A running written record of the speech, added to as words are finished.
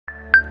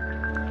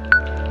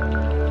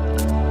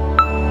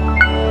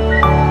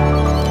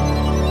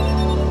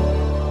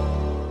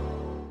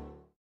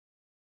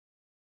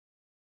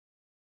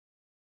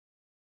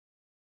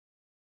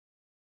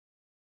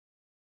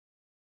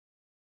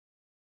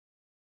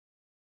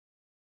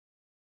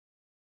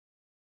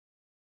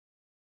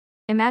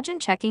Imagine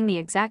checking the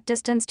exact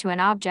distance to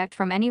an object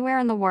from anywhere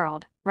in the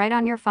world, right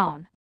on your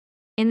phone.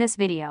 In this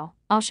video,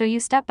 I'll show you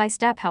step by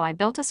step how I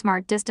built a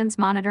smart distance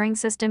monitoring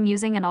system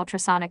using an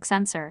ultrasonic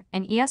sensor,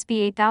 an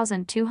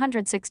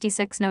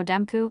ESP8266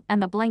 NodeMCU,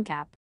 and the Blynk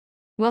app.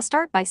 We'll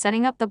start by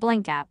setting up the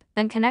Blynk app,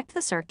 then connect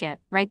the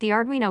circuit, write the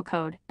Arduino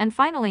code, and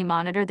finally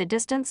monitor the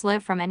distance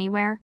live from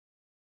anywhere.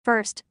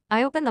 First,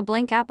 I open the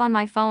Blynk app on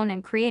my phone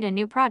and create a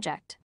new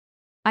project.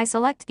 I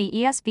select the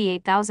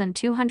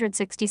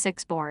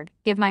ESP8266 board,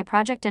 give my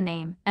project a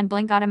name, and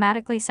Blynk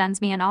automatically sends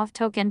me an auth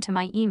token to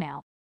my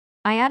email.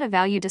 I add a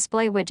value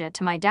display widget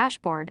to my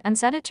dashboard and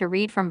set it to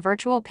read from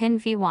virtual pin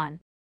V1.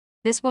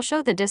 This will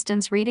show the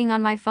distance reading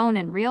on my phone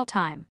in real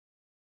time.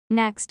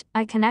 Next,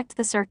 I connect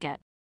the circuit.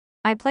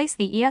 I place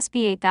the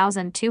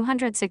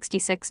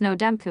ESP8266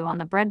 NodeMCU on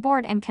the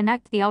breadboard and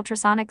connect the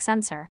ultrasonic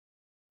sensor.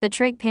 The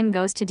trig pin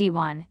goes to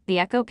D1, the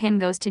echo pin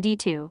goes to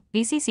D2,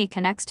 VCC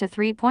connects to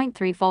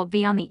 3.3V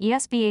V on the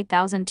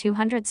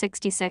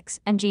ESP8266,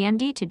 and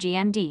GND to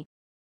GND.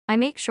 I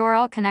make sure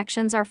all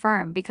connections are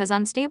firm because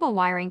unstable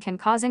wiring can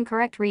cause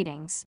incorrect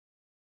readings.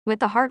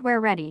 With the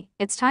hardware ready,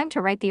 it's time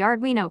to write the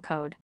Arduino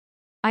code.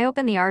 I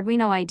open the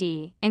Arduino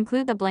IDE,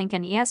 include the Blynk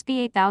and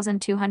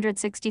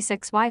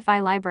ESP8266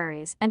 Wi-Fi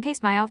libraries, and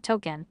paste my auth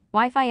token,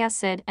 Wi-Fi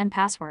SID, and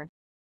password.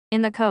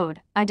 In the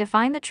code, I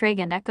define the trig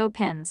and echo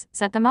pins,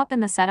 set them up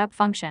in the setup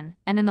function,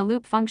 and in the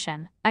loop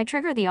function, I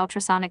trigger the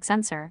ultrasonic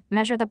sensor,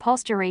 measure the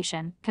pulse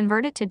duration,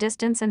 convert it to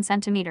distance in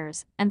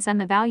centimeters, and send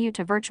the value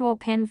to virtual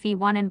pin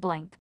V1 in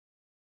Blynk.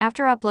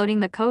 After uploading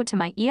the code to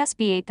my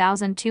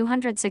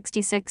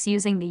ESP8266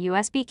 using the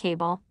USB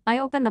cable, I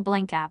open the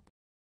Blynk app.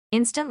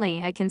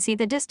 Instantly, I can see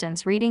the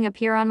distance reading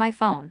appear on my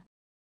phone.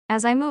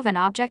 As I move an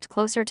object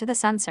closer to the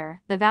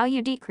sensor, the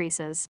value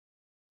decreases.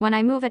 When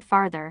I move it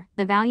farther,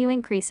 the value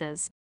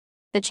increases.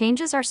 The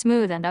changes are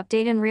smooth and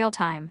update in real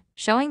time,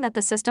 showing that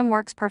the system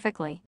works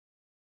perfectly.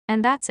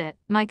 And that's it,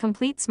 my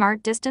complete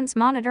smart distance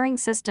monitoring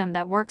system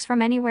that works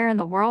from anywhere in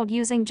the world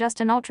using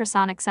just an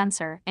ultrasonic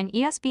sensor, an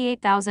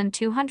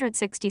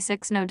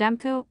ESP8266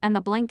 NodeMCU, and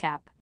the Blynk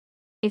app.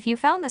 If you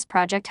found this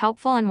project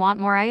helpful and want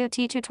more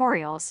IoT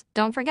tutorials,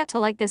 don't forget to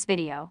like this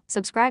video,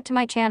 subscribe to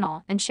my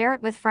channel, and share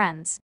it with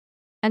friends.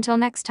 Until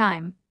next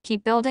time,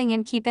 keep building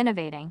and keep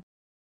innovating.